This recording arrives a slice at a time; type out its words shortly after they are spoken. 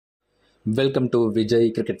Welcome to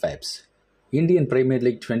Vijay Cricket Vibes. Indian Premier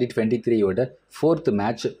League 2023 ஓட 4th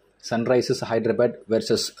match Sunrisers Hyderabad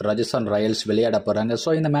versus Rajasthan Royals விளையாட போகிறாங்க.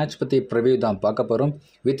 So இந்த match பற்றி ப்ரிவியூ தான் பார்க்க போகிறோம்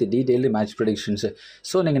with detailed match predictions.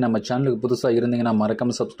 So நீங்கள் நம்ம சேனலுக்கு புதுசாக இருந்தீங்கன்னா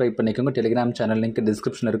மறக்காமல் சப்ஸ்கிரைப் பண்ணிக்கோங்க. டெலிகிராம் சேனல் லிங்க்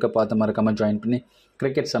டிஸ்கிரிப்ஷன் இருக்க பார்த்து மறக்காமல் ஜாயின் பண்ணி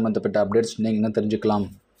கிரிக்கெட் சம்மந்தப்பட்ட அப்டேட்ஸ் நீங்கள் இன்னும் தெரிஞ்சுக்கலாம்.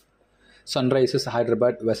 Sunrisers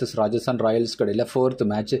Hyderabad versus Rajasthan Royals கடையில் 4th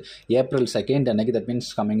மேட்ச் April 2 அன்னைக்கு, தட்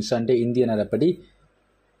மீன்ஸ் கமிங் சண்டே இந்திய நேரப்படி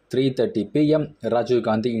 3:30 PM Rajiv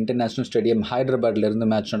Gandhi international stadium ஹைதராபாத்லேருந்து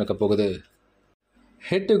match நடக்க போகுது.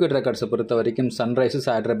 ஹெட் டு ஹெட் ரெக்கார்ட்ஸை பொறுத்த வரைக்கும் Sunrisers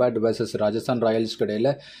Hyderabad versus Rajasthan Royals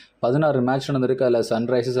கடையில் 16 மேட்ச் நடந்திருக்கு. அதில்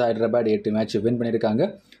சன்ரைசர்ஸ் ஹைதராபாத் 8 மேட்ச் வின் பண்ணியிருக்காங்க.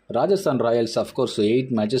 Rajasthan Royals of course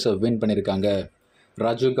 8 matches win பண்ணியிருக்காங்க.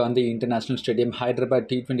 Rajiv Gandhi international stadium Hyderabad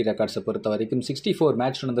T20 ரெக்கார்ட்ஸை பொறுத்த வரைக்கும் 64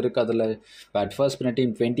 மேட்ச் நடந்திருக்கு. அதில் bad first spinner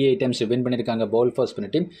team 28 times win பண்ணியிருக்காங்க. Pavul first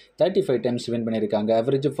spinner team 35 times win பண்ணியிருக்காங்க.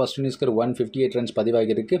 Average first இன்னிங்ஸ்க்கு 158 runs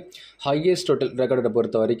பதிவாகியிருக்கு. Highest total ரெக்கார்டை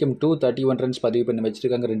பொறுத்த வரைக்கும் 231 ரன்ஸ் பதிவு பண்ணி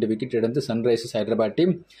வச்சிருக்காங்க. 2 விக்கெட் எடுத்து சன்ரைசர்ஸ் ஹைதராபாத்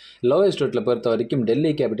டீம். லோயஸ்ட் டோட்டலை பொறுத்த வரைக்கும்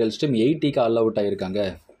Delhi Capitals team 80க்கு all out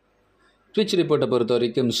ஆகியிருக்காங்க. ட்விச் ரிப்போர்ட்டை பொறுத்த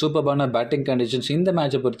வரைக்கும் சூப்பரான பேட்டிங் கண்டிஷன்ஸ் இந்த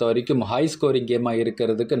மேட்சை பொறுத்த வரைக்கும் ஹை ஸ்கோரிங் கேமாக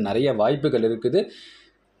இருக்கிறதுக்கு நிறைய வாய்ப்புகள் இருக்குது.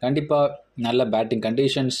 கண்டிப்பாக நல்ல பேட்டிங்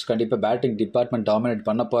கண்டிஷன்ஸ், கண்டிப்பாக பேட்டிங் டிபார்ட்மெண்ட் டாமினேட்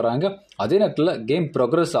பண்ண போகிறாங்க. அதே நேரத்தில் கேம்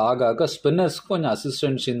ப்ரோக்ரஸ் ஆக ஸ்பின்னர்ஸ்க்கு கொஞ்சம்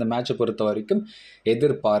அசிஸ்டன்ஸ் இந்த மேட்சை பொறுத்த வரைக்கும்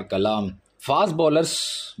எதிர்பார்க்கலாம். ஃபாஸ்ட் பவுலர்ஸ்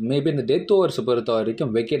மேபி இந்த டெத் ஓவர்ஸை பொறுத்த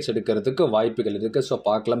வரைக்கும் விக்கெட்ஸ் எடுக்கிறதுக்கு வாய்ப்புகள் இருக்குது. ஸோ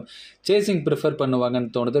பார்க்கலாம். சேசிங் ப்ரிஃபர்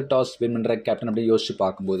பண்ணுவாங்கன்னு தோணுது டாஸ் வின் பண்ணுற கேப்டன் அப்படி யோசிச்சு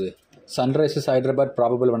பார்க்கும்போது. சன்ரைசர்ஸ் ஹைதராபாத்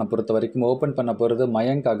ப்ராபபிள் ஒன்னை பொறுத்த வரைக்கும் ஓப்பன் பண்ண போகிறது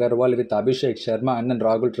மயங்க் அகர்வால் வித் அபிஷேக் சர்மா, அண்ணன்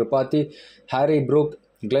ராகுல் Tripathi, Harry Brook,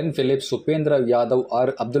 Glenn Phillips, சுபேந்திர Yadav,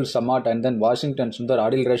 R Abdul சமாட், and then Washington Sundar,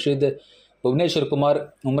 Adil Rashid, Bhubaneswar Kumar,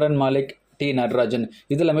 உம்ரன் Malik, D Natarajan.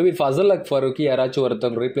 இதில் மேபி ஃபசல் ஃபரூக்கி யாராச்சும்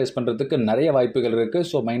ஒருத்தவங்க ரீப்ளேஸ் பண்ணுறதுக்கு நிறைய வாய்ப்புகள் இருக்குது.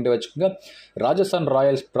 ஸோ மைண்டை வச்சுக்கோங்க. ராஜஸ்தான்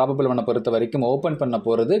ராயல்ஸ் ப்ராபபிள் ஒன்னை பொறுத்த வரைக்கும் ஓப்பன் பண்ண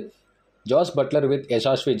போகிறது Jos Buttler with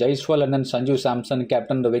யஷாஸ்வி Jaiswal, and then Sanju Samson,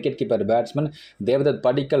 captain wicket keeper batsman Devdutt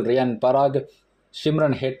Padikkal, Ryan Barack,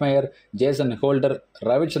 Shimron Hetmyer, Jason holder,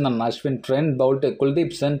 Ravichandran Ashwin, trend bowled,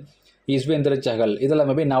 Kuldeep Sen, Yuzvendra Chahal. இதில்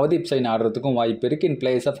மேபி நவதீப் சைன் ஆடுறதுக்கும் வாய்ப்பு இருக்குது in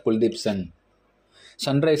place of Kuldeep Sen.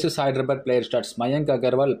 Sunrisers Hyderabad player starts Mayank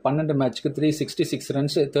Agarwal 12 மேட்ச்க்கு 366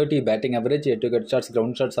 runs, 30 batting average, 8 wicket shots,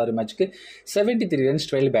 ground shots 6 மேட்ச்க்கு 73 runs,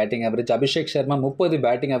 12 batting average. Abhishek Sharma 30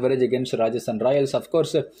 batting average against Rajasthan Royals.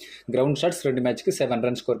 Of course ground shots 2 மேட்ச்க்கு 7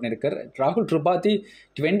 runs score பண்ணியிருக்கார். ராகுல் Tripathi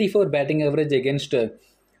 24 batting average against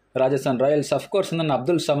Rajasthan Royals. Of course வந்து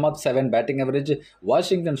Abdul Samad 7 batting average.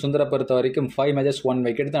 Washington சுந்தரை பொறுத்த வரைக்கும் 5 matches 1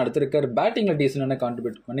 wicket தான் எடுத்திருக்காரு. பேட்டிங்கில் டீசெண்டான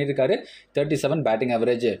contribute பண்ணியிருக்காரு. 37 பேட்டிங்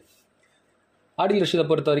அவரேஜ். ஆடில் ரஷீதை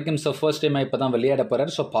பொறுத்த வரைக்கும் ஃபர்ஸ்ட் டைம் இப்போ தான் விளையாட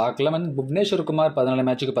போகிறார். ஸோ பார்க்கலாம். வந்து Bhubaneswar Kumar 14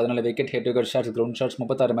 மேட்சுக்கு 14 wicket, head wicket shots, ground shots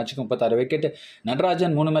 36 மேட்சுக்கு 36 wicket.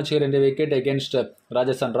 Natarajan 3 மேட்சுக்கு 2 wicket against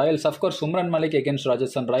Rajasthan Royals. Of course உம்ரன் Malik against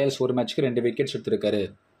Rajasthan Royals 1 மேட்சுக்கு 2 wickets எடுத்திருக்காரு.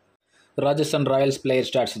 Rajasthan Royals player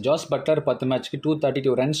starts Jos Buttler 10 மேட்ச்க்கு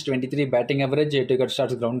 232 runs, 23 batting average, 8 wicket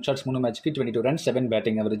shots, ground shots 3 மேட்ச்க்கு 22 runs, 7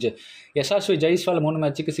 batting average. யஷாஸ்வி Jaiswal 3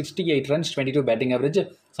 மேட்ச்க்கு 68 runs, 22 batting average.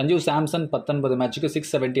 Sanju Samson 19 மேட்ச்க்கு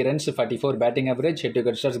 670 runs, 44 batting average, 8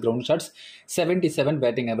 wicket shots, ground shots 77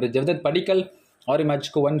 batting average. Devdutt படிக்கல் 6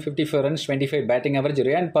 மேட்ச்க்கு 154 runs, 25 batting average.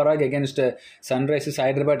 Ryan பராக் against Sunrisers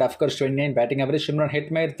Hyderabad of course 29 batting average. Shimron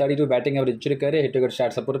Hetmyer 32 batting average வச்சிருக்காரு. 8 wicket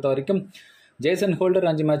ஷாட்ஸை பொறுத்த வரைக்கும் Jason holder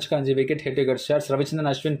 5 மேட்ச்க்கு 5 wicket, 8 wicket shots. Ravichandran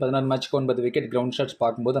Ashwin 16 மேட்ச்க்கு 9 wicket, ground shots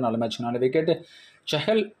பார்க்கும்போது 4 மேட்ச்க்கு 4 wicket.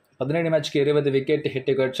 Chahal 17 மேட்ச்க்கு 20 wicket, 8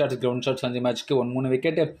 wicket shots, ground shots 5 மேட்ச்க்கு 3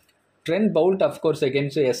 wicket. Trend bowled of course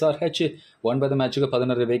against SRH 9 மேட்ச்க்கு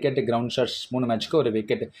 11 wicket, ground shots 3 மேட்ச்க்கு 1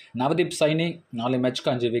 wicket. Navdeep Saini 4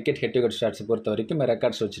 மேட்ச்க்கு 5 wicket, 8 wicket shots பொறுத்த வரைக்கும்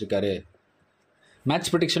records வச்சிருக்காரு.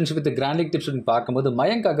 Match predictions with grand league tips பார்க்கும்போது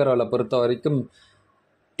மயங்க் அகர்வாலை பொறுத்த வரைக்கும்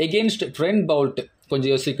against trend bowled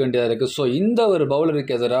கொஞ்சம் யோசிக்க வேண்டியதாக இருக்குது. ஸோ இந்த ஒரு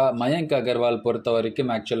பவுலருக்கு எதிராக மயங்க் அகர்வால் பொறுத்த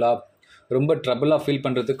வரைக்கும் ஆக்சுவலாக ரொம்ப ட்ரபிளாக ஃபீல்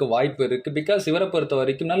பண்ணுறதுக்கு வாய்ப்பு இருக்குது. பிகாஸ் இவரை பொறுத்த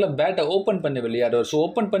வரைக்கும் நல்ல பேட்டை ஓப்பன் பண்ணி விளையாடுவார். ஸோ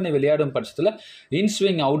ஓப்பன் பண்ணி விளையாடும் பட்சத்தில்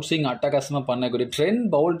இன்ஸ்விங் அவுட் ஸ்விங் அட்டகாசமாக பண்ணக்கூடிய ட்ரெண்ட்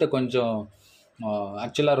பவுல்ட்டை கொஞ்சம்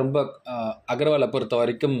ஆக்சுவலாக ரொம்ப அகர்வாலை பொறுத்த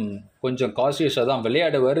வரைக்கும் கொஞ்சம் கான்சியஸாக தான்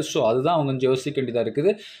விளையாடுவார். ஸோ அதுதான் அவங்க கொஞ்சம் யோசிக்க வேண்டியதாக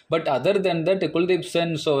இருக்குது. But other then that Kuldeep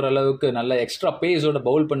Sen ஓரளவுக்கு நல்ல எக்ஸ்ட்ரா பேஸோட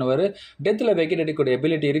பவுல் பண்ணுவார். டெத்தில் விக்கெட் எடுக்கக்கூடிய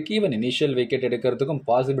எபிலிட்டி இருக்குது. ஈவன் இனிஷியல் விக்கெட் எடுக்கிறதுக்கும்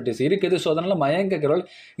பாசிபிலிட்டிஸ் இருக்குது. ஸோ அதனால் மயங்க் அகர்வால்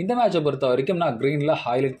இந்த மேட்சை பொறுத்த வரைக்கும் நான் க்ரீனில்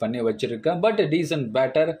ஹைலைட் பண்ணி வச்சுருக்கேன். பட் டீசன்ட்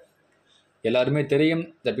பேட்டர் எல்லாருமே தெரியும்.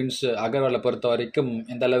 தட் மீன்ஸ் அகர்வாலை பொறுத்த வரைக்கும்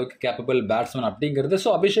எந்த அளவுக்கு கேப்பபிள் பேட்ஸ்மேன் அப்படிங்கிறது. ஸோ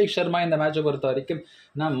அபிஷேக் சர்மா இந்த மேட்சை பொறுத்த வரைக்கும்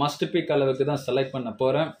நான் மஸ்ட் பிக் அளவுக்கு தான் செலக்ட் பண்ண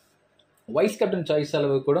போகிறேன். வைஸ் கேப்டன் சாய்ஸ்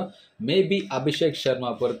அளவு கூட மேபி அபிஷேக் சர்மா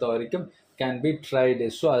பொறுத்த வரைக்கும் கேன் பி ட்ரைடு.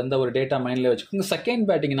 ஸோ அந்த ஒரு டேட்டா மைண்டில் வச்சுக்கோங்க. செகண்ட்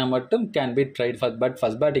பேட்டிங்னா மட்டும் can be tried, but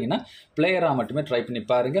first பேட்டிங்னா பிளேயராக மட்டுமே ட்ரை பண்ணி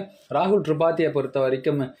பாருங்கள். ராகுல் திரிபாதியை பொறுத்த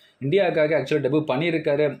வரைக்கும் இந்தியாவுக்காக ஆக்சுவலாக டெபியூ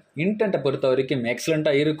பண்ணியிருக்காரு. இன்டென்ட்டை பொறுத்த வரைக்கும்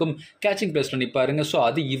எக்ஸலண்ட்டாக இருக்கும். கேட்சிங் பிளேஸ் பண்ணி பாருங்கள். ஸோ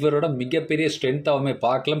அது இவரோட மிகப்பெரிய ஸ்ட்ரென்த்தாகவுமே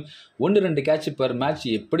பார்க்கலாம். 1-2 கேட்ச் பர் மேட்ச்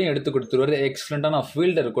எப்படியும் எடுத்து கொடுத்துருவாரு. எக்ஸலண்ட்டான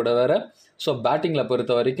ஃபீல்டர் கூட வேறு. ஸோ பேட்டிங்கில்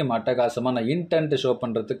பொறுத்த வரைக்கும் அட்டகாசமான இன்டென்ட் ஷோ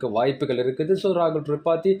பண்ணுறதுக்கு வாய்ப்புகள் இருக்குது. ஸோ ராகுல்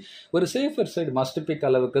திரிபாதி ஒரு சேஃபர் சைடு மஸ்ட் பிக்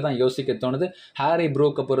அளவுக்கு தான் யோசிக்க தோணுது. ஹாரி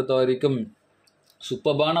ப்ரூக்கை பொறுத்த வரைக்கும்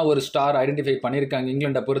சூப்பர்பான ஒரு ஸ்டார் ஐடென்டிஃபை பண்ணியிருக்காங்க.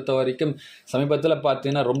 இங்கிலாண்டை பொறுத்த வரைக்கும் சமீபத்தில்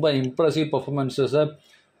பார்த்தீங்கன்னா ரொம்ப impressive பர்ஃபார்மன்ஸஸை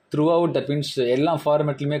through out, that means எல்லா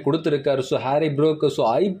ஃபார்மேட்லையுமே கொடுத்துருக்காரு. ஸோ ஹாரி ப்ரூக் ஸோ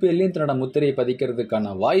ஐபிஎல்லையும் தன்னோட முத்திரையை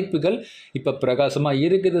பதிக்கிறதுக்கான வாய்ப்புகள் இப்போ பிரகாசமாக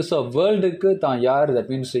இருக்குது. ஸோ வேர்ல்டுக்கு தான் யார்,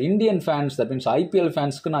 that means Indian fans, that means IPL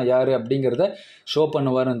ஃபேன்ஸ்க்கு நான் யார் அப்படிங்கிறத ஷோ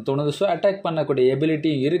பண்ணுவாருன்னு தோணுது. ஸோ அட்டாக் பண்ணக்கூடிய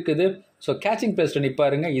எபிலிட்டியும் இருக்குது. ஸோ கேட்சிங் பிளேஸில்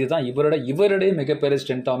நிற்பாருங்க. இதுதான் இவருடைய மிகப்பெரிய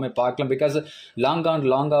ஸ்ட்ரென்த்தாகவே பார்க்கலாம். Because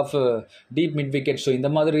long off deep mid wicket. So இந்த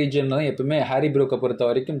மாதிரி ரீஜனில் தான் எப்பவுமே ஹாரி ப்ரூக்கை பொறுத்த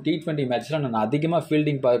வரைக்கும் T20 மேட்ச்சில் நான் அதிகமாக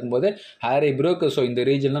ஃபீல்டிங் பார்க்கும்போது ஹாரி ப்ரூக் ஸோ இந்த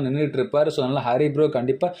ரீஜனில் நின்றுட்டு இருப்பார். ஸோ அதனால் ஹாரி ப்ரூக்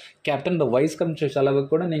கண்டிப்பாக கேப்டன் இந்த வைஸ் கேப்டன்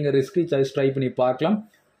அளவுக்கு கூட நீங்கள் ரிஸ்கி சாய்ஸ் ட்ரை பண்ணி பார்க்கலாம்.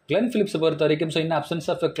 கிளென் ஃபிலிப்ஸை பொறுத்த வரைக்கும் ஸோ இன்னும் அப்சன்ஸ்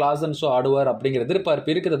ஆஃப் கிளாசன் ஸோ ஆடுவார் அப்படிங்கிற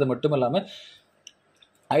எதிர்பார்ப்பு இருக்கிறது மட்டும் இல்லாமல்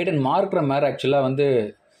ஐடன் மார்க்ற மாதிரி ஆக்சுவலாக வந்து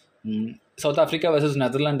south Africa versus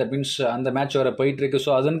Netherland means அந்த மேட்ச் வர போயிட்டுருக்கு.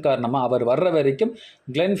 ஸோ அதன் காரணமாக அவர் வர்ற வரைக்கும்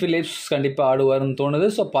கிளென் ஃபிலிப்ஸ் கண்டிப்பாக ஆடுவார்னு தோணுது.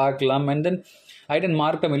 ஸோ பார்க்கலாம். அண்ட் தென் ஐடன்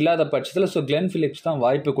மார்க்கம் இல்லாத பட்சத்தில் ஸோ கிளென் ஃபிலிப்ஸ் தான்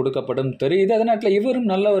வாய்ப்பு கொடுக்கப்படும் தெரியுது. அதே நேரத்தில் இவரும்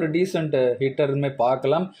நல்ல ஒரு டீசென்ட் ஹிட்டருமே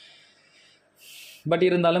பார்க்கலாம். பட்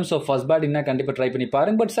இருந்தாலும் ஸோ ஃபர்ஸ்ட் பேட்டிங்னா கண்டிப்பாக ட்ரை பண்ணி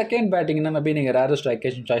பாருங்க. பட் செகண்ட் பேட்டிங்னா மேபி நீங்கள் ரேரஸ்ட்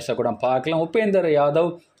அக்கேஷன் சாய்ஸாக கூட பார்க்கலாம். உபேந்தர்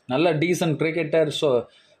யாதவ் நல்ல decent cricketer. So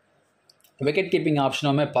wicket keeping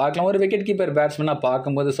ஆப்ஷனுமே பார்க்கலாம். ஒரு விக்கெட் கீப்பர் பேட்ஸ்மேனாக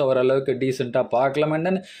பார்க்கும்போது ஸோ ஓரளவுக்கு டீசெண்டாக பார்க்கலாம். அண்ட்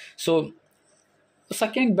தென் ஸோ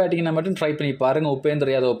செகண்ட் பேட்டிங்னா மட்டும் ட்ரை பண்ணி பாருங்கள்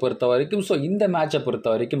உபேந்தர் யாதவ் பொறுத்த வரைக்கும். ஸோ இந்த மேட்சை பொறுத்த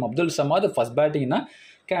வரைக்கும் Abdul Samad first பேட்டிங்னா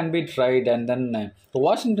can be tried. And then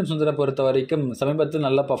Washington சுந்தரை பொறுத்த வரைக்கும் சமீபத்தில்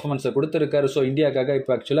நல்ல பர்ஃபார்மன்ஸை கொடுத்துருக்காரு. ஸோ இந்தியாவுக்காக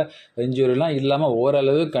இப்போ ஆக்சுவலாக இன்ஜுரிலாம் இல்லாமல்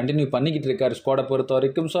ஓரளவு கண்டினியூ பண்ணிக்கிட்டு இருக்காரு ஸ்குவாடை பொறுத்த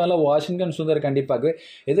வரைக்கும். ஸோ அதில் வாஷிங்டன் சுந்தர் கண்டிப்பாகவே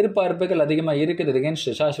எதிர்பார்ப்புகள் அதிகமாக இருக்குது. Against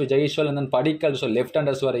யஷாஸ்வி Jaiswal and then Padikkal so left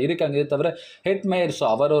handers வர இருக்காங்க. இது தவிர ஹெட்மேயர் ஸோ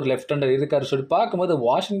அவர் ஒரு லெஃப்ட் ஹேண்டர் இருக்கார். ஸோ பார்க்கும்போது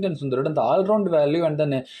வாஷிங்டன் சுந்தரோட அந்த all-round value and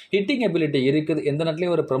then hitting ability இருக்குது. எந்த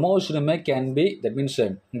நேரத்துலையும் ஒரு ப்ரமோஷனுமே can be that means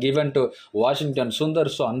given to Washington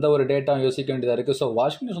Sundar. So அந்த ஒரு டேட்டா யோசிக்க வேண்டியதாக இருக்குது. ஸோ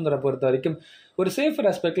வாஷிங்டன் சுந்தரை பொறுத்த வரைக்கும் ஒரு சேஃபர்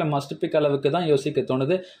ஆஸ்பெக்ட்ல மஸ்ட் பிக் அளவுக்கு தான் யோசிக்க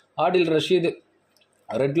தோணுது. ஆடில் ரஷீத்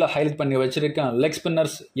ரெட்ல ஹைலைட் பண்ணி வச்சிருக்கேன். லெக்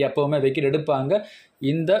ஸ்பின்னர்ஸ் எப்பவுமே விக்கெட் எடுப்பாங்க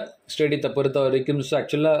இந்த ஸ்டேடியத்தை பொறுத்த வரைக்கும். ஸோ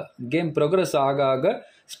ஆக்சுவலாக கேம் ப்ரோக்ரஸ் ஆக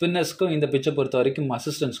ஸ்பின்னர்ஸ்க்கும் இந்த பிச்சை பொறுத்த வரைக்கும்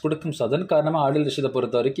அசிஸ்டன்ஸ் கொடுக்கும். ஸோ அதன் காரணமாக ஆடில் ரஷீதை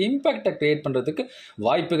பொறுத்த வரைக்கும் இம்பாக்டை கிரியேட் பண்ணுறதுக்கு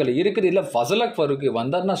வாய்ப்புகள் இருக்குது. இல்லை ஃபசலக் ஃபரூக்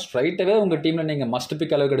வந்தார்னா ஸ்ட்ரைட்டாகவே உங்கள் டீமில் நீங்கள் மஸ்ட்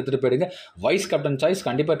பிக் அளவுக்கு எடுத்துகிட்டு போயிடுங்க. வைஸ் கேப்டன் சாய்ஸ்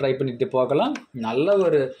கண்டிப்பாக ட்ரை பண்ணிட்டு போகலாம். நல்ல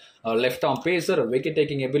ஒரு left arm phasor, wicket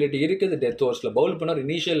taking ability இருக்குது. டெத் ஓவர்ஸில் பவுல் பண்ணார்.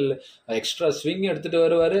 இனிஷியல் எக்ஸ்ட்ரா ஸ்விங் எடுத்துகிட்டு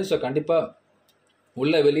வருவார். ஸோ கண்டிப்பாக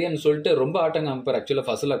உள்ள வெளியேன்னு சொல்லிட்டு ரொம்ப ஆட்டங்க அமைப்பார். ஆக்சுவலாக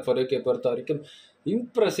ஃபசலக் ஃபரூக்கை பொறுத்த வரைக்கும்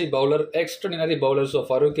impressive bowler, extraordinary bowler. So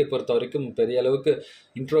ஃபரூக்கை பொறுத்த வரைக்கும் பெரிய அளவுக்கு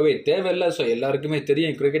இன்ட்ரோவே தேவையில்லை. ஸோ எல்லாருக்குமே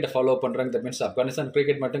தெரியும் கிரிக்கெட்டை ஃபாலோ பண்ணுறாங்க. தட் மீன்ஸ் ஆப்கானிஸ்தான்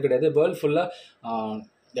கிரிக்கெட் மட்டும் கிடையாது, வேர்ல்டு ஃபுல்லாக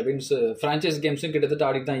தட் மீன்ஸ் ஃப்ரான்ச்சைஸ் கேம்ஸும் கிட்டத்தட்ட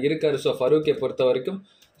ஆடி தான் இருக்காரு. ஸோ ஃபரூக்கை பொறுத்த வரைக்கும்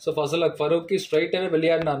so ஃபசலக் Farooqi ஸ்ட்ரைட்டாகவே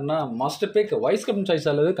விளையாடினார்னா master big vice captain choice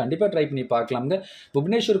அளவு கண்டிப்பாக ட்ரை பண்ணி பார்க்கலாங்க.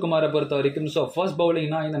 புவனேஸ்வர் குமாரை பொறுத்த வரைக்கும் ஸோ ஃபர்ஸ்ட்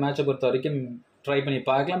பவுலிங்னா இந்த மேட்சை பொறுத்த வரைக்கும் ட்ரை பண்ணி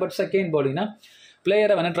பார்க்கலாம். பட் செகண்ட் பவுலிங்னா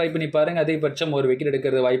பிளேயரை வேணால் ட்ரை பண்ணி பாருங்கள். அதிகபட்சம் ஒரு விக்கெட்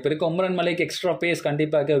எடுக்கிறது வாய்ப்பு இருக்குது. உம்ரான் மலிக் எக்ஸ்ட்ரா பேஸ்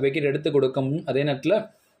கண்டிப்பாக விக்கெட் எடுத்து கொடுக்கும். அதே நேரத்தில்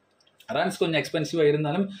ரன்ஸ் கொஞ்சம் எக்ஸ்பென்சிவாக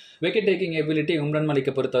இருந்தாலும் விக்கெட் டேக்கிங் எபிலிட்டி உம்ரான்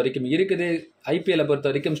மலிக்கை பொறுத்த வரைக்கும் இருக்குது. ஐபிஎல்லை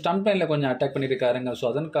பொறுத்த வரைக்கும் ஸ்டம்ப் லைனில் கொஞ்சம் அட்டாக் பண்ணியிருக்காருங்க. ஸோ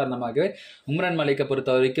அதன் காரணமாகவே உம்ரான் மலிக்கை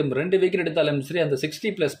பொறுத்த வரைக்கும் 2 விக்கெட் எடுத்தாலும் சரி அந்த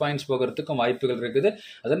 60+ பாயிண்ட்ஸ் போகிறதுக்கும் வாய்ப்புகள் இருக்குது.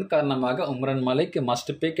 அதன் காரணமாக Umran Malik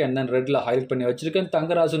must big and then ரெட்டில் ஹைலைட் பண்ணி வச்சிருக்கேன்.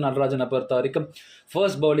 தங்கராஜு நடராஜனை பொறுத்த வரைக்கும்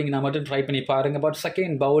ஃபர்ஸ்ட் பவுலிங் நான் மட்டும் ட்ரை பண்ணி பாருங்கள். பட்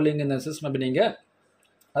செகண்ட் பவுலிங் இந்த சிஸ்டம் நீங்கள்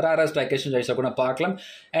ரேரஸ்ட் அக்கேஷன் சாய்ஸாக கூட பார்க்கலாம்.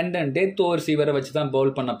 அண்ட் தென் டெத் ஓவர்ஸ் இவரை வச்சு தான்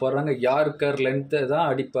பவுல் பண்ண போகிறாங்க. யார்கர் லென்த்து தான்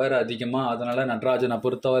அடிப்பார் அதிகமாக. அதனால் நடராஜனை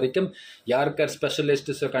பொறுத்த வரைக்கும் யார்கர்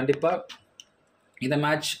ஸ்பெஷலிஸ்ட். ஸோ கண்டிப்பாக இந்த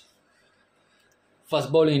மேட்ச்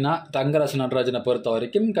ஃபர்ஸ்ட் பவுலிங்னா தங்கராஜ் நடராஜனை பொறுத்த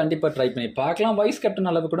வரைக்கும் கண்டிப்பாக ட்ரை பண்ணி பார்க்கலாம். வைஸ் கேப்டன்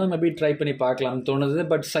அளவு கூட மேபி ட்ரை பண்ணி பார்க்கலாம்னு தோணுது.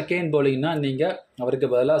 பட் செகண்ட் பவுலிங்னா நீங்கள் அவருக்கு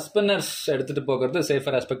பதிலாக ஸ்பின்னர்ஸ் எடுத்துகிட்டு போகிறது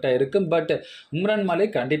சேஃபர் ஆஸ்பெக்டாக இருக்கும். பட் உம்ரான்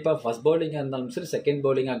மலிக் கண்டிப்பாக ஃபர்ஸ்ட் பவுலிங்காக இருந்தாலும் சரி செகண்ட்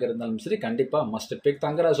பவுலிங்காக இருந்தாலும் சரி கண்டிப்பாக மஸ்ட் பிக்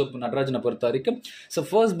தங்கராஜ் நடராஜனை பொறுத்த வரைக்கும். ஸோ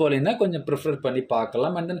ஃபர்ஸ்ட் பவுலிங்னா கொஞ்சம் ப்ரிஃபர் பண்ணி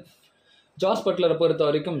பார்க்கலாம். அண்ட் தென் ஜாஸ் பட்லரை பொறுத்த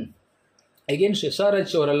வரைக்கும் அகெயின்ஸ்ட்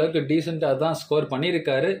SRH ஓரளவுக்கு டீசெண்டாக தான் ஸ்கோர்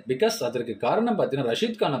பண்ணியிருக்காரு. பிகாஸ் அதற்கு காரணம் பார்த்தீங்கன்னா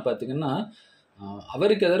ரஷீத் கானை பார்த்தீங்கன்னா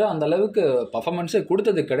அவருக்கு எதிராக அந்த அளவுக்கு பர்ஃபார்மன்ஸே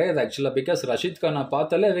கொடுத்தது கிடையாது ஆக்சுவலாக. பிகாஸ் ரஷீத் கானை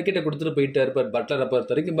பார்த்தாலே விக்கெட்டை கொடுத்துட்டு போயிட்டே இருப்பார் பட்லரை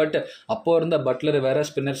பொறுத்த வரைக்கும். பட் அப்போ இருந்த பட்லர் வேற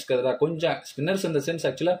ஸ்பின்னர்ஸ்க்கு எதிராக கொஞ்சம் ஸ்பின்னர்ஸ் இந்த சென்ஸ்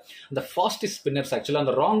ஆக்சுவலாக அந்த ஃபாஸ்டஸ்ட் ஸ்பின்னர்ஸ் ஆக்சுவலாக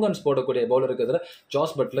அந்த ராங் ஒன்ஸ் போடக்கூடிய பவுலருக்கு எதிராக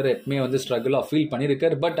ஜாஸ் பட்லர் எப்பவுமே வந்து ஸ்ட்ரகிளாக ஃபீல்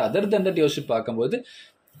பண்ணியிருக்காரு. பட் அதர் தன் தட் யோசிச்சு பார்க்கும்போது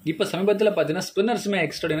இப்போ சமீபத்தில் பார்த்தீங்கன்னா ஸ்பின்னர்ஸுமே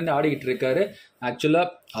எக்ஸ்ட்ராடினரி ஆடிக்கிட்டு இருக்காரு. ஆக்சுவலாக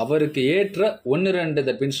அவருக்கு ஏற்ற 1-2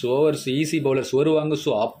 that means overs easy bowlers வருவாங்க.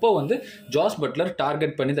 ஸோ அப்போ வந்து ஜாஸ் பட்லர்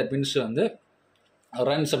டார்கெட் பண்ணி தட் மீன்ஸ் வந்து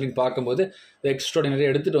ரன்ஸ் அப்படின்னு பார்க்கும்போது எக்ஸ்ட்ராடினரி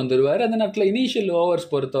எடுத்துகிட்டு வந்துடுவார். அந்த நேரத்தில் இனிஷியல்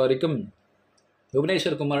ஓவர்ஸ் பொறுத்த வரைக்கும்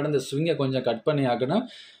புவனேஸ்வர் குமாரோட இந்த ஸ்விங்கை கொஞ்சம் கட் பண்ணி ஆகணும்.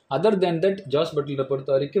 அதர் தென் தட் ஜாஸ் பட்லரை பொறுத்த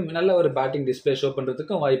வரைக்கும் நல்ல ஒரு பேட்டிங் டிஸ்பிளே ஷோ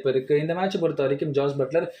பண்ணுறதுக்கும் வாய்ப்பு இருக்குது. இந்த மேட்சை பொறுத்த வரைக்கும் ஜாஸ்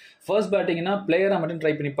பட்லர் ஃபர்ஸ்ட் பேட்டிங்னா பிளேயராக மட்டும்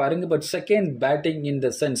ட்ரை பண்ணி பாருங்க. But second batting in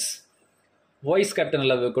the sense voice captain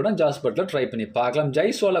அளவு கூட ஜாஸ் பட்லர் ட்ரை பண்ணி பார்க்கலாம்.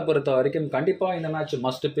 ஜெய்ஸ்வாலை பொறுத்த வரைக்கும் கண்டிப்பாக இந்த மேட்ச்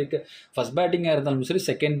மஸ்ட் பிக். ஃபர்ஸ்ட் பேட்டிங்காக இருந்தாலும் சரி,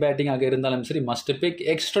 செகண்ட் பேட்டிங்காக இருந்தாலும் சரி, மஸ்ட் பிக்.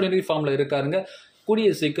 எக்ஸ்ட்ராடினரி ஃபார்மில் இருக்காருங்க. கூடிய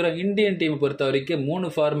சீக்கிரம் இந்தியன் டீமை பொறுத்த வரைக்கும் 3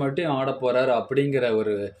 ஃபார்மேட்டையும் ஆட போகிறாரு அப்படிங்கிற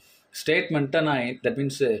ஒரு ஸ்டேட்மெண்ட்டை நான் தட்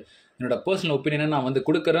மீன்ஸ் என்னோட பர்சனல் ஒப்பீனியனை நான் வந்து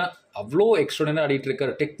கொடுக்குறேன். அவ்வளோ எக்ஸ்ட்ராடினரி ஆடிட்டு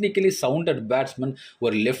இருக்காரு. டெக்னிக்கலி சவுண்டட் பேட்ஸ்மேன்,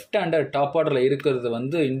 ஒரு லெஃப்ட் ஹேண்டர் டாப் ஆர்டரில் இருக்கிறது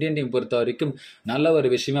வந்து இந்தியன் டீம் பொறுத்த வரைக்கும் நல்ல ஒரு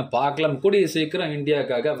விஷயமா பார்க்கலாம். கூடிய சீக்கிரம்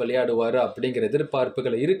இந்தியாவுக்காக விளையாடுவார் அப்படிங்கிற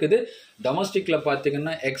எதிர்பார்ப்புகள் இருக்குது. டொமஸ்டிக்கில்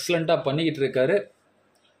பார்த்தீங்கன்னா எக்ஸலண்ட்டாக பண்ணிக்கிட்டு இருக்காரு.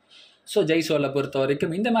 ஸோ ஜெய்ஸ்வாலை பொறுத்த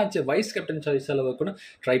வரைக்கும் இந்த மேட்ச் வைஸ் கேப்டன் சாய்ஸ் அளவு கூட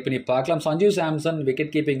ட்ரை பண்ணி பார்க்கலாம். Sanju Samson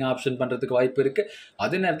wicket keeping option பண்ணுறதுக்கு வாய்ப்பு இருக்குது.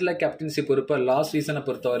 அதே நேரத்தில் கேப்டன்சி பொறுப்பை லாஸ்ட் சீசனை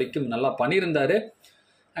பொறுத்த வரைக்கும் நல்லா பண்ணியிருந்தார்.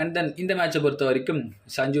 அண்ட் தென் இந்த மேட்சை பொறுத்த வரைக்கும்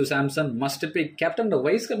Sanju Samson must big. Captain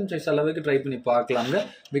vice captain choice அளவுக்கு ட்ரை பண்ணி பார்க்கலாங்க.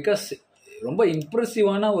 பிகாஸ் ரொம்ப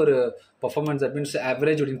இம்ப்ரெசிவான ஒரு பர்ஃபார்மன்ஸ் தட் மீன்ஸ்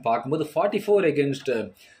ஆவரேஜ் அப்படின்னு பார்க்கும்போது 44 against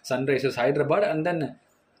Sunrisers Hyderabad. And then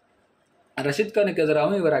Rashid கானுக்கு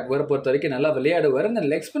எதிராகவும் இவரை பொறுத்த வரைக்கும் நல்லா விளையாடுவார். அந்த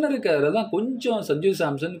லெக் ஸ்பின்னருக்கு எதிராக தான் கொஞ்சம் சஞ்சு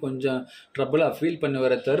சாம்சன் கொஞ்சம் ட்ரபிளாக ஃபீல்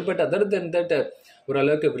பண்ணுவார் தவிர. பட் அதர் தென் தட்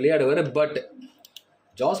ஓரளவுக்கு விளையாடுவார். பட்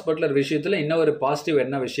ஜாஸ் பட்லர் விஷயத்தில் இன்னும் ஒரு பாசிட்டிவ்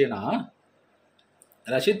என்ன விஷயம்னா,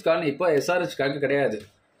 ரஷீத் கான் இப்போ SRHக்காக கிடையாது,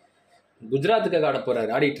 குஜராத்துக்காக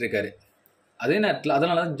ஆடிட்டு இருக்காரு. அதே நேரத்தில்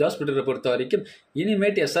அதனால தான் ஜாஸ் பட்லரை பொறுத்த வரைக்கும்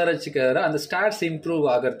இனிமேட் SRHக்கு அந்த ஸ்டாட்ஸ் இம்ப்ரூவ்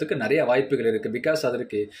ஆகிறதுக்கு நிறைய வாய்ப்புகள் இருக்குது. பிகாஸ்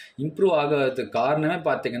அதற்கு இம்ப்ரூவ் ஆகிறதுக்கு காரணமே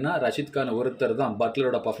பார்த்தீங்கன்னா ரஷீத் கான் ஒருத்தர் தான்.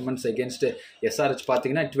 பட்லரோட பர்ஃபார்மன்ஸ் எகேன்ஸ்ட் SRH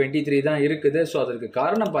பார்த்தீங்கன்னா 23 தான் இருக்குது. ஸோ அதற்கு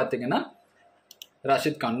காரணம் பார்த்தீங்கன்னா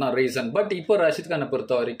ரஷீத் கான் தான் ரீசன். பட் இப்போ ரஷீத் கானை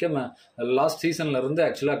பொறுத்த வரைக்கும் லாஸ்ட் சீசன்ல இருந்து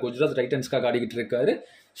ஆக்சுவலாக குஜராத் டைட்டன்ஸ்க்காக ஆடிக்கிட்டு இருக்காரு.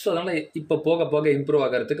 ஸோ அதனால் இப்போ போக போக இம்ப்ரூவ்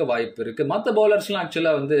ஆகிறதுக்கு வாய்ப்பு இருக்குது. மற்ற பவுலர்ஸ்லாம்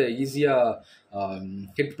ஆக்சுவலாக வந்து ஈஸியாக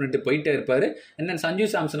ஹிட் பண்ணிட்டு போயிட்டே இருப்பார். அண்ட் தென் சஞ்சு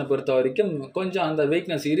சாம்சனை பொறுத்த வரைக்கும் கொஞ்சம் அந்த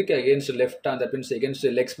வீக்னஸ் இருக்குது அகேன்ஸ்ட் லெஃப்ட் அந்த பின்ஸ் எகேன்ஸ்ட்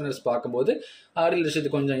லெக் ஸ்பின்னர்ஸ் பார்க்கும்போது ஆடில்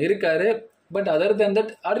ரஷீத் கொஞ்சம் இருக்காரு. பட் அதர் தென்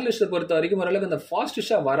தட் ஆடில் ரஷீத் பொறுத்த வரைக்கும் ஓரளவுக்கு அந்த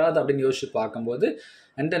ஃபாஸ்டிஷாக வராது அப்படின்னு யோசிச்சு பார்க்கும்போது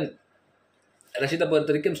அண்ட் தென் ரஷீதை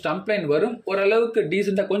பொறுத்த வரைக்கும் ஸ்டம்ப் லைன் வரும், ஓரளவுக்கு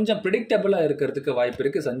டீசெண்டாக கொஞ்சம் ப்ரிடிக்டபிளாக இருக்கிறதுக்கு வாய்ப்பு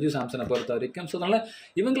இருக்குது சஞ்சு சாம்சனை பொறுத்த வரைக்கும். ஸோ அதனால்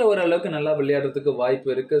இவங்கள ஓரளவுக்கு நல்லா விளையாடுறதுக்கு வாய்ப்பு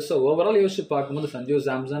இருக்குது. ஸோ ஓவரால் யோசிச்சு பார்க்கும்போது சஞ்சு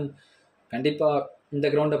சாம்சன் கண்டிப்பாக இந்த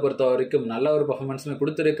கிரவுண்டை பொறுத்த வரைக்கும் நல்ல ஒரு பர்ஃபார்மன்ஸுமே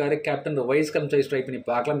கொடுத்துருக்காரு. Captain vice captain choice try பண்ணி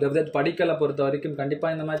பார்க்கலாம். படிக்கலை பொறுத்த வரைக்கும்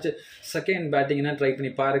கண்டிப்பாக இந்த மேட்ச் செகண்ட் பேட்டிங்னா ட்ரை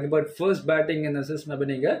பண்ணி பாருங்க. பட் ஃபர்ஸ்ட் பேட்டிங் இந்த சென்ஸ்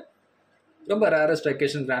நீங்கள் ரொம்ப ரேரஸ்ட்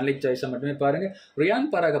அக்கேஷன் கிராண்ட் லீக் சாய்ஸை மட்டுமே பாருங்கள். ரியான்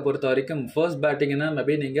பராகை பொறுத்த வரைக்கும் ஃபர்ஸ்ட் பேட்டிங்னா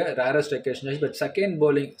மேபி நீங்கள் rarest occasion choice. But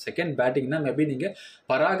second பேட்டிங்னா maybe நீங்கள்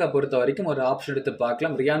பராகை பொறுத்த வரைக்கும் ஒரு ஆப்ஷன் எடுத்து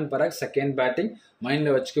பார்க்கலாம். ரியான் பராக் செகண்ட் பேட்டிங்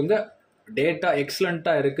மைண்டில் வச்சுக்கோங்க. டேட்டா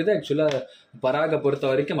எக்ஸலண்ட்டாக இருக்குது ஆக்சுவலாக பராகை பொறுத்த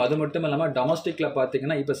வரைக்கும். அது மட்டும் இல்லாமல் டொமஸ்டிக்கில்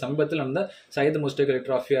பார்த்தீங்கன்னா இப்போ சமீபத்தில் வந்து சையத் முஸ்டாக் அலி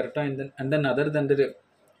ட்ராஃபியாக இருக்கட்டும் and then other than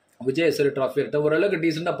Vijay Hazare trophy இருக்கட்டும் ஓரளவுக்கு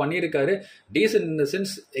டீசெண்டாக பண்ணியிருக்காரு. டீசென்ட் இந்த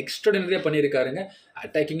சென்ஸ் எக்ஸ்ட்ராடினரியாக பண்ணியிருக்காருங்க.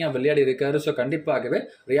 அட்டாக்கிங்காக விளையாடி இருக்காரு. ஸோ கண்டிப்பாகவே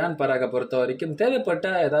ரியான் பராகை பொறுத்த வரைக்கும்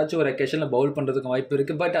தேவைப்பட்ட ஏதாச்சும் ஒரு அக்கேஷனில் பவுல் பண்ணுறதுக்கு வாய்ப்பு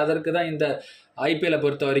இருக்குது. பட் அதற்கு தான் இந்த IPL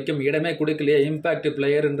பொறுத்த வரைக்கும் இடமே கொடுக்கலையே. இம்பேக்ட்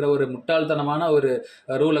பிளேயர்ன்ற ஒரு முட்டாள்தனமான ஒரு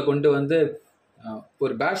ரூலை கொண்டு வந்து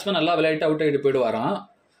ஒரு பேட்ஸ்மேன் நல்லா விளையாட்டு அவுட் ஆகிட்டு போயிடுவாராம்.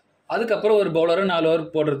 அதுக்கப்புறம் ஒரு பவுலரை 4 ஓவர்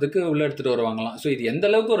போடுறதுக்கு உள்ளே எடுத்துகிட்டு வருவாங்களாம். ஸோ இது எந்த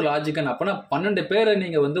அளவுக்கு ஒரு லாஜிக்கான அப்போனா 12 பேரை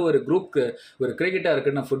நீங்கள் வந்து ஒரு குரூப்க்கு ஒரு கிரிக்கெட்டாக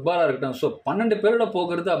இருக்கட்டும் ஃபுட்பாலாக இருக்கட்டும் ஸோ 12 பேரோட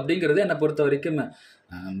போகிறது அப்படிங்கிறது என்னை பொறுத்த வரைக்கும்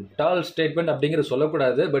முட்டாள் ஸ்டேட்மெண்ட் அப்படிங்கிறது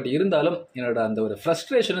சொல்லக்கூடாது. பட் இருந்தாலும் என்னோட அந்த ஒரு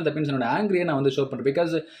ஃப்ரஸ்ட்ரேஷன் இந்த மீன்ஸ் என்னோட ஆங்கிரியை நான் வந்து ஷோ பண்ணுறேன்.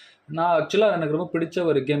 பிகாஸ் நான் ஆக்சுவலாக எனக்கு ரொம்ப பிடிச்ச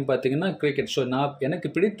ஒரு கேம் பார்த்தீங்கன்னா கிரிக்கெட். ஸோ எனக்கு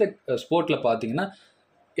பிடித்த ஸ்போர்ட்டில் பார்த்தீங்கன்னா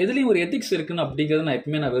எதுலேயும் ஒரு எத்திக்ஸ் இருக்குன்னு அப்படிங்கிறது நான்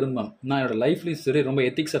எப்பவுமே நான் விரும்புவேன். நான் என்னோட லைஃப்லேயும் சரி ரொம்ப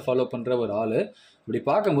எத்திக்ஸை ஃபாலோ பண்ணுற ஒரு ஆள். இப்படி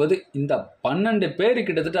பார்க்கும்போது இந்த 12 பேர்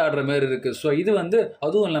கிட்டத்தட்ட ஆடுற மாதிரி இருக்குது. ஸோ இது வந்து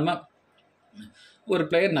அதுவும் இல்லாமல் ஒரு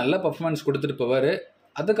பிளேயர் நல்ல பர்ஃபார்மன்ஸ் கொடுத்துட்டு போவார்.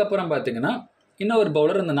 அதுக்கப்புறம் பார்த்தீங்கன்னா இன்னொரு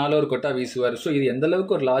பவுலர் அந்த 4 ஓவர் கொட்டா வீசுவார். ஸோ இது எந்த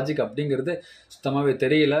அளவுக்கு ஒரு லாஜிக் அப்படிங்கிறது சுத்தமாகவே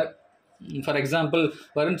தெரியல. ஃபார் எக்ஸாம்பிள்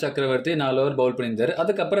வருண் சக்கரவர்த்தி 4 ஓவர் பவுல் பண்ணியிருந்தார்.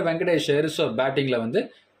 அதுக்கப்புறம் வெங்கடேஷ் ஐயர் ஸோ பேட்டிங்கில் வந்து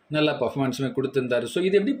நல்ல பர்ஃபார்மன்ஸுமே கொடுத்துருந்தாரு. ஸோ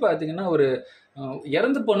இது எப்படி பார்த்தீங்கன்னா ஒரு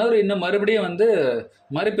இறந்து போனவர் இன்னும் மறுபடியும் வந்து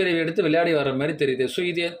மறுபிறவி எடுத்து விளையாடி வர மாதிரி தெரியுது. ஸோ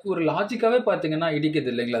இது ஒரு லாஜிக்காகவே பார்த்தீங்கன்னா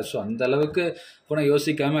இடிக்குது இல்லைங்களா? ஸோ அந்த அளவுக்கு கூட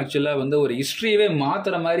யோசிக்காமல் ஆக்சுவலாக வந்து ஒரு ஹிஸ்ட்ரியவே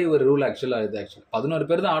மாற்றுற மாதிரி ஒரு ரூல் ஆக்சுவலாக இது. ஆக்சுவலாக 11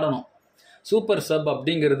 பேர் தான் ஆடணும். சூப்பர் சப்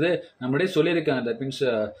அப்படிங்கிறது நம்மளே சொல்லியிருக்காங்க. தட் மீன்ஸ்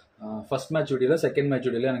ஃபர்ஸ்ட் மேட்ச் வீடியோவில், செகண்ட் மேட்ச்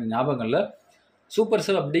வீடியோவில் எனக்கு ஞாபகம் இல்லை. சூப்பர்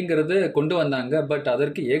சப் அப்படிங்கிறது கொண்டு வந்தாங்க. பட்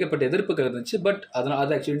அதற்கு ஏகப்பட்ட எதிர்ப்புகள் இருந்துச்சு. பட்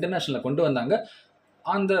அதை ஆக்சுவலி இன்டர்நேஷனலில் கொண்டு வந்தாங்க.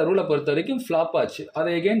 அந்த ரூலை பொறுத்த வரைக்கும் ஃப்ளாப் ஆச்சு. அதை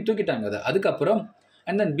எகெயின் தூக்கிட்டாங்க. அதுக்கப்புறம்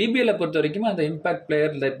அண்ட் தென் பிபிஎல்லை பொறுத்த வரைக்கும் அந்த இம்பாக்ட்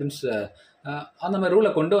பிளேயர் தட் மீன்ஸ் அந்த மாதிரி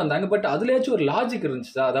ரூலை கொண்டு வந்தாங்க. பட் அதுலேயாச்சும் ஒரு லாஜிக்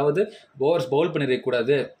இருந்துச்சு. அதாவது ஓவர்ஸ் பவுல்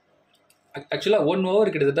பண்ணிடக்கூடாது. ஆக்சுவலாக 1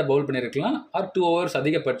 ஓவர் கிட்டத்தட்ட பவுல் பண்ணியிருக்கலாம், ஆர் 2 ஓவர்ஸ்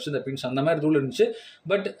அதிகபட்சம் தட் மீன்ஸ் அந்த மாதிரி ரூல் இருந்துச்சு.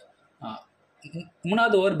 பட்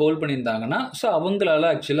 3வது ஓவர் பவுல் பண்ணியிருந்தாங்கன்னா ஸோ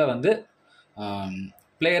அவங்களால ஆக்சுவலாக வந்து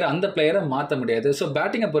அந்த பிளேயரை மாற்ற முடியாது. ஸோ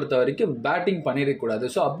பேட்டிங்கை பொறுத்த வரைக்கும் பேட்டிங் பண்ணிடக்கூடாது.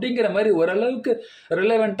 ஸோ அப்படிங்கிற மாதிரி ஓரளவுக்கு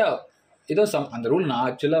ரிலவெண்ட்டாக ஏதோ அந்த ரூல் நான்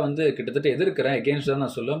ஆக்சுவலாக வந்து கிட்டத்தட்ட எதிர்க்கிறேன், எகெயின்ஸ்ட் தான்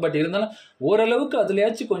நான் சொல்லுவேன். பட் இருந்தாலும் ஓரளவுக்கு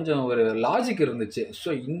அதுலேயாச்சும் கொஞ்சம் ஒரு லாஜிக் இருந்துச்சு.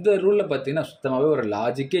 ஸோ இந்த ரூலில் பார்த்தீங்கன்னா சுத்தமாகவே ஒரு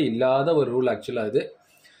லாஜிக்கே இல்லாத ஒரு ரூல் ஆக்சுவலாக இது.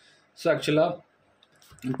 ஸோ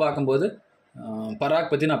ஆக்சுவலாக பார்க்கும்போது பராக்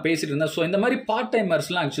பற்றி நான் பேசிகிட்டு இருந்தேன். ஸோ இந்த மாதிரி பார்ட்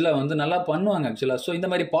டைமர்ஸ்லாம் ஆக்சுவலாக வந்து நல்லா பண்ணுவாங்க ஆக்சுவலாக. ஸோ இந்த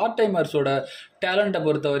மாதிரி பார்ட் டைமர்ஸோட டேலண்ட்டை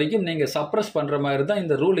பொறுத்த வரைக்கும் நீங்கள் சப்ரஸ் பண்ணுற மாதிரி தான்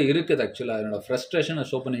இந்த ரூல் இருக்குது ஆக்சுவலாக. என்னோடய ஃப்ரஸ்ட்ரேஷனை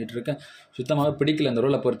ஷோ பண்ணிகிட்டு இருக்கேன். சுத்தமாக பிடிக்கல இந்த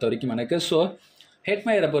ரூலை பொறுத்த வரைக்கும் எனக்கு. ஸோ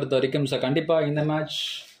ஹெட்மயரை பொறுத்த வரைக்கும் ஸோ கண்டிப்பாக இந்த மேட்ச்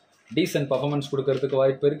டீசென்ட் பர்ஃபார்மன்ஸ் கொடுக்கறதுக்கு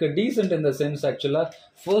வாய்ப்பு இருக்குது. டீசென்ட் இந்த சென்ஸ் ஆக்சுவலாக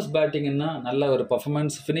ஃபர்ஸ்ட் பேட்டிங்னா நல்ல ஒரு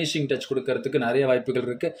பர்ஃபார்மன்ஸ், ஃபினிஷிங் டச் கொடுக்கறதுக்கு நிறைய வாய்ப்புகள்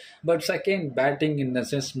இருக்குது. பட் செகண்ட் பேட்டிங் இந்த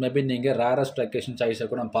சென்ஸ் மேபி நீங்கள் ரேரஸ்ட் அக்கேஷன் சாய்ஸை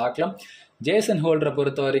கூட பார்க்கலாம். ஜேசன் ஹோல்டரை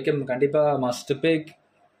பொறுத்த வரைக்கும் கண்டிப்பாக must big.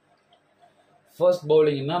 First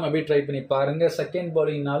பவுலிங்னா maybe try பண்ணி பாருங்கள். செகண்ட்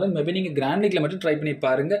பவுலிங்னாலும் மேபி நீங்கள் கிராண்ட் லீக்ல மட்டும் ட்ரை பண்ணி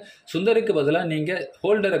பாருங்கள். சுந்தருக்கு பதிலாக நீங்கள்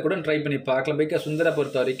ஹோல்டரை கூட ட்ரை பண்ணி பார்க்கலாம். பிகாஸ் சுந்தரை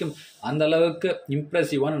பொறுத்த வரைக்கும் அந்த அளவுக்கு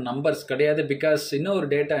இம்ப்ரெசிவான நம்பர்ஸ் கிடையாது. பிகாஸ் இன்னும் ஒரு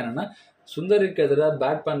டேட்டா என்னென்னா சுந்தருக்கு எதிராக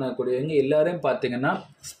பேட் பண்ணக்கூடியவங்க எல்லாரையும் பார்த்தீங்கன்னா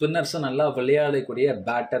ஸ்பின்னர்ஸும் நல்லா விளையாடக்கூடிய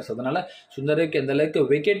பேட்டர்ஸ். அதனால் சுந்தருக்கு எந்த அளவுக்கு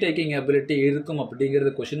விக்கெட் டேக்கிங் அபிலிட்டி இருக்கும்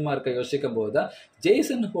அப்படிங்கிறது கொஷின் மார்க்கை யோசிக்கும் போது தான்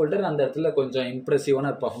ஜேசன் ஹோல்டர் அந்த இடத்துல கொஞ்சம்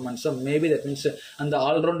இம்ப்ரெசிவான பர்ஃபார்மன்ஸும் மேபி தட் மீன்ஸ் அந்த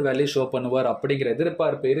ஆல்ரவுண்ட் வேல்யூ ஷோ பண்ணுவார் அப்படிங்கிற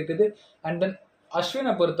எதிர்பார்ப்பு இருக்குது. அண்ட் தென்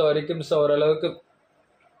அஸ்வினை பொறுத்த வரைக்கும் ஸோ ஓரளவுக்கு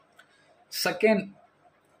செகண்ட்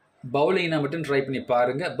பவுலிங்கை மட்டும் ட்ரை பண்ணி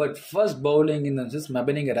பாருங்கள். பட் ஃபர்ஸ்ட் பவுலிங் இந்த சென்ஸ்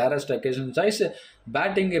மேபி நீங்கள் rarest occasion choice.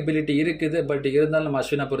 Batting ability இருக்குது. பட் இருந்தாலும் நம்ம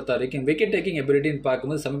அஸ்வினை பொறுத்த வரைக்கும் விக்கெட் டேக்கிங் எபிலிட்டின்னு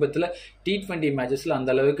பார்க்கும்போது சமீபத்தில் T20 மேட்சஸில்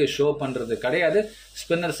அந்த அளவுக்கு ஷோ பண்ணுறது கிடையாது.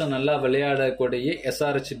 ஸ்பின்னர்ஸும் நல்லா விளையாடக்கூடிய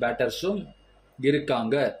SRH பேட்டர்ஸும்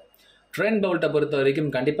இருக்காங்க. ட்ரெண்ட் பவுல்ட்டை பொறுத்த வரைக்கும்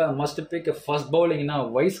கண்டிப்பாக must big. First பவுலிங்னா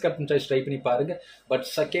vice captain choice try பண்ணி பாருங்கள். பட்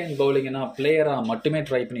செகண்ட் பவுலிங்னா பிளேயராக மட்டுமே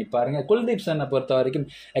ட்ரை பண்ணி பாருங்கள். குல்தீப் சன்னை பொறுத்த வரைக்கும்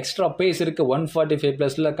எக்ஸ்ட்ரா பேஸ் இருக்குது.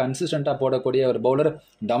 145+ கன்சிஸ்டண்ட்டாக போடக்கூடிய ஒரு பவுலர்.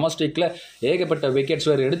 டொமஸ்டிக்கில் ஏகப்பட்ட விக்கெட்ஸ்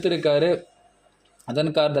வேறு எடுத்திருக்காரு.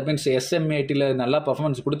 அதன்கார் தட் மீன்ஸ் SM80 நல்லா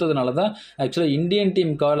பர்ஃபார்மன்ஸ் கொடுத்ததுனால தான் ஆக்சுவலாக இந்தியன்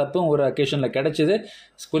டீம் கால் அப்பும் ஒரு அக்கேஷனில் கிடச்சிது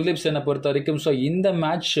குல்தீப் சன்னை பொறுத்த வரைக்கும். ஸோ இந்த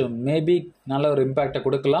மேட்ச் மேபி நல்ல ஒரு இம்பேக்டை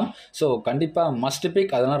கொடுக்கலாம். ஸோ கண்டிப்பாக மஸ்ட்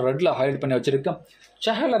பிக். அதனால் ரெட்டில் ஹைலைட் பண்ணி வச்சுருக்கேன்.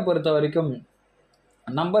 சஹலை பொறுத்த வரைக்கும்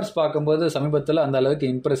நம்பர்ஸ் பார்க்கும்போது சமீபத்தில் அந்த அளவுக்கு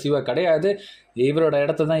இம்ப்ரெசிவாக கிடையாது. இவரோட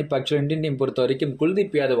இடத்த தான் இப்போ ஆக்சுவலாக இந்தியன் டீம் பொறுத்த வரைக்கும்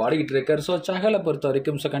குல்தீப் யாதவ் ஆடிக்கிட்டு இருக்கார். ஸோ சஹலை பொறுத்த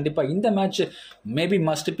வரைக்கும் ஸோ கண்டிப்பாக இந்த மேட்ச் மேபி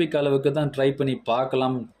மஸ்ட் பிக் அளவுக்கு தான் ட்ரை பண்ணி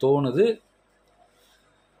பார்க்கலாம் தோணுது.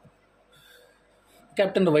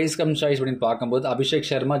 கேப்டன் வைஸ் கேப்டன் சாய்ஸ் அப்படின்னு பார்க்கும்போது Abhishek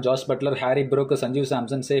Sharma, Jos Buttler, Harry Brook, Sanjeev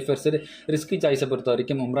Samson, safer சிர். ரிஸ்கி சாய்ஸை பொறுத்த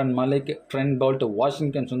வரைக்கும் Umran Malik, trend bowled,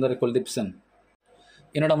 Washington Sundar, Kuldeep Sun.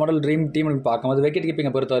 என்னோட மாடல் ட்ரீம் டீம் அப்படின்னு பார்க்கும்போது விக்கெட்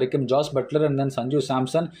கீப்பிங்கை பொறுத்த வரைக்கும் Jos Buttler and then Sanjeev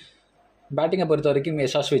Samson. பேட்டிங்கை பொறுத்த வரைக்கும்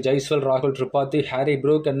யசஸ்வி ஜெய்ஸ்வால், ராகுல் Tripathi, Harry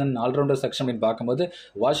Brook and then allrounder section அப்படின்னு பார்க்கும்போது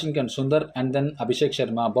Washington Sundar and then Abhishek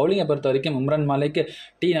Sharma. பவுலிங்கை பொறுத்த வரைக்கும் உம்ரான் மலிக்,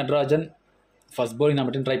 நடராஜன். ஃபர்ஸ்ட் பவுலிங்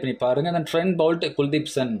மட்டும் ட்ரை பண்ணி பாருங்கள். தென் ட்ரெண்ட் பவுல்ட்,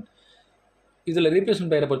 குல்தீப் சன். இதில் ரீப்ளேஸ்மெண்ட்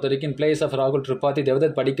பிளேயரை பொறுத்த வரைக்கும் பிளேஸ் ஆஃப் ராகுல் திரிபாதி,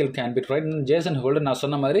 தேவதத் படிக்கல் can be tried. Jason holder நான்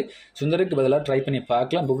சொன்ன மாதிரி சுந்தருக்கு பதிலாக ட்ரை பண்ணி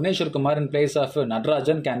பார்க்கலாம். Bhubaneswar Kumar in place of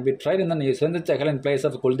Natarajan can be tried. இந்த Senthil Chahal in place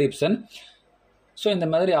of Kuldeep Sun. So இந்த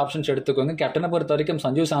மாதிரி ஆப்ஷன்ஸ் எடுத்துக்கோங்க. கேப்டனை பொறுத்த வரைக்கும்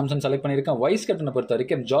சஞ்சீவ் சாம்சன் செலக்ட் பண்ணியிருக்கேன். வைஸ் கேப்டனை பொறுத்த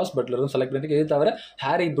வரைக்கும் ஜாஸ் பட்லரும் செலக்ட் பண்ணியிருக்கேன். இது தவிர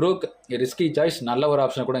ஹாரி ப்ரூக் ரிஸ்கி சாய்ஸ் நல்ல ஒரு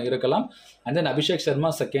ஆப்ஷன் கூட இருக்கலாம். And then Abhishek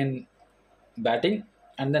Sharma second batting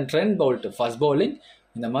and then trend bowled first bowling.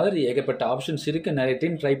 இந்த மாதிரி ஏகப்பட்ட ஆப்ஷன்ஸ் இருக்குது. நிறைய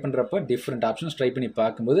டீம் ட்ரை பண்ணுறப்ப டிஃப்ரெண்ட் ஆப்ஷன்ஸ் ட்ரை பண்ணி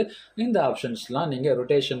பார்க்கும்போது இந்த ஆப்ஷன்ஸ்லாம் நீங்கள்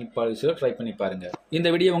ரொட்டேஷன் பாலிசியில் ட்ரை பண்ணி பாருங்கள்.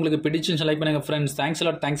 இந்த வீடியோ உங்களுக்கு பிடிச்சுன்னு லைக் பண்ணுங்கள் ஃப்ரெண்ட்ஸ்.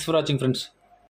 தேங்க்ஸ் ஃபார் வாட்சிங் ஃப்ரெண்ட்ஸ்.